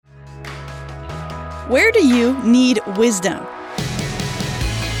Where do you need wisdom?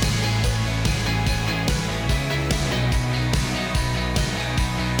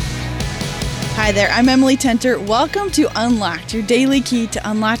 Hi there, I'm Emily Tenter. Welcome to Unlocked, your daily key to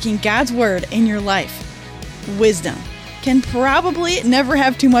unlocking God's Word in your life. Wisdom. Can probably never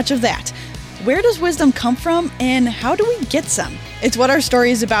have too much of that. Where does wisdom come from, and how do we get some? It's what our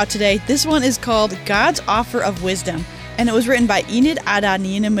story is about today. This one is called God's Offer of Wisdom, and it was written by Enid Adah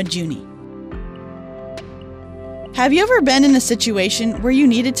Nyinomujuni. Have you ever been in a situation where you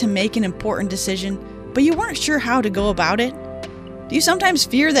needed to make an important decision, but you weren't sure how to go about it? Do you sometimes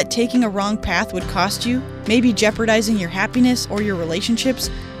fear that taking a wrong path would cost you, maybe jeopardizing your happiness or your relationships,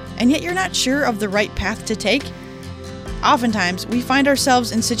 and yet you're not sure of the right path to take? Oftentimes, we find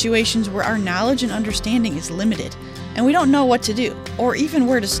ourselves in situations where our knowledge and understanding is limited, and we don't know what to do, or even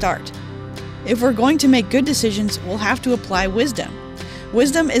where to start. If we're going to make good decisions, we'll have to apply wisdom.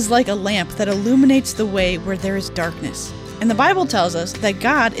 Wisdom is like a lamp that illuminates the way where there is darkness. And the Bible tells us that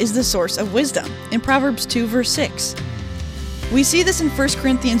God is the source of wisdom in Proverbs 2 verse 6. We see this in 1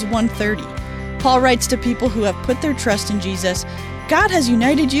 Corinthians 1:30. Paul writes to people who have put their trust in Jesus, God has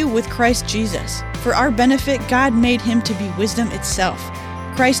united you with Christ Jesus. For our benefit, God made him to be wisdom itself.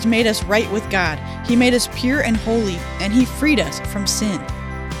 Christ made us right with God. He made us pure and holy, and he freed us from sin.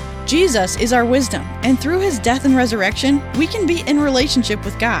 Jesus is our wisdom, and through his death and resurrection, we can be in relationship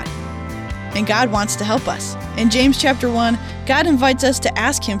with God. And God wants to help us. In James chapter 1, God invites us to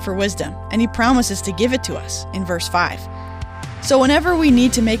ask him for wisdom, and he promises to give it to us in verse 5. So whenever we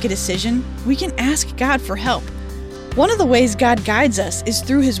need to make a decision, we can ask God for help. One of the ways God guides us is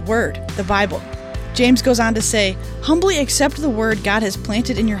through his word, the Bible. James goes on to say, "Humbly accept the word God has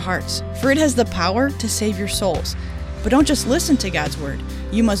planted in your hearts, for it has the power to save your souls." But don't just listen to God's word.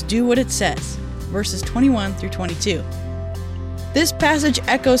 You must do what it says. Verses 21 through 22. This passage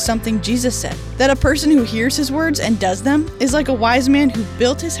echoes something Jesus said, that a person who hears his words and does them is like a wise man who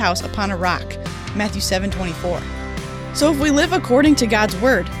built his house upon a rock. Mathew 7:24. So if we live according to God's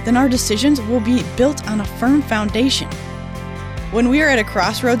word, then our decisions will be built on a firm foundation. When we are at a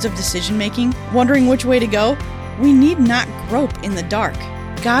crossroads of decision making, wondering which way to go, we need not grope in the dark.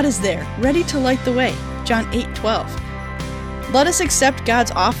 God is there, ready to light the way. John 8:12. Let us accept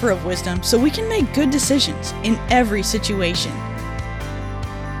God's offer of wisdom so we can make good decisions in every situation.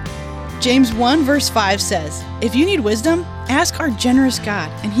 James 1 verse 5 says, "If you need wisdom, ask our generous God,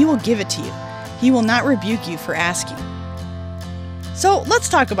 and he will give it to you. He will not rebuke you for asking." So let's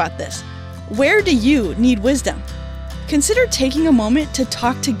talk about this. Where do you need wisdom? Consider taking a moment to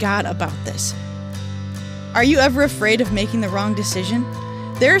talk to God about this. Are you ever afraid of making the wrong decision?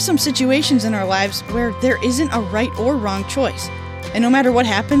 There are some situations in our lives where there isn't a right or wrong choice. And no matter what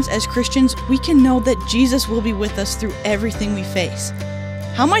happens, as Christians, we can know that Jesus will be with us through everything we face.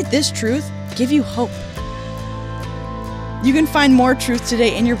 How might this truth give you hope? You can find more truth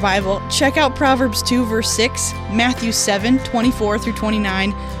today in your Bible. Check out Proverbs 2 verse 6, Mathew 7:24 through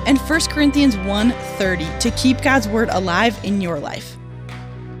 29, and 1 Corinthians 1:30 to keep God's word alive in your life.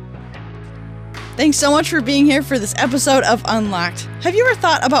 Thanks so much for being here for this episode of Unlocked. Have you ever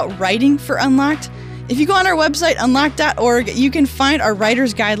thought about writing for Unlocked? If you go on our website, unlocked.org, you can find our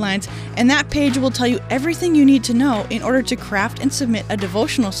writer's guidelines, and that page will tell you everything you need to know in order to craft and submit a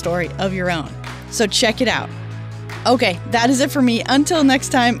devotional story of your own. So check it out. Okay, that is it for me. Until next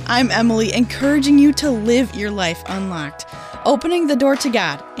time, I'm Emily, encouraging you to live your life unlocked, opening the door to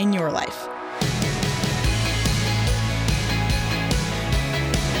God in your life.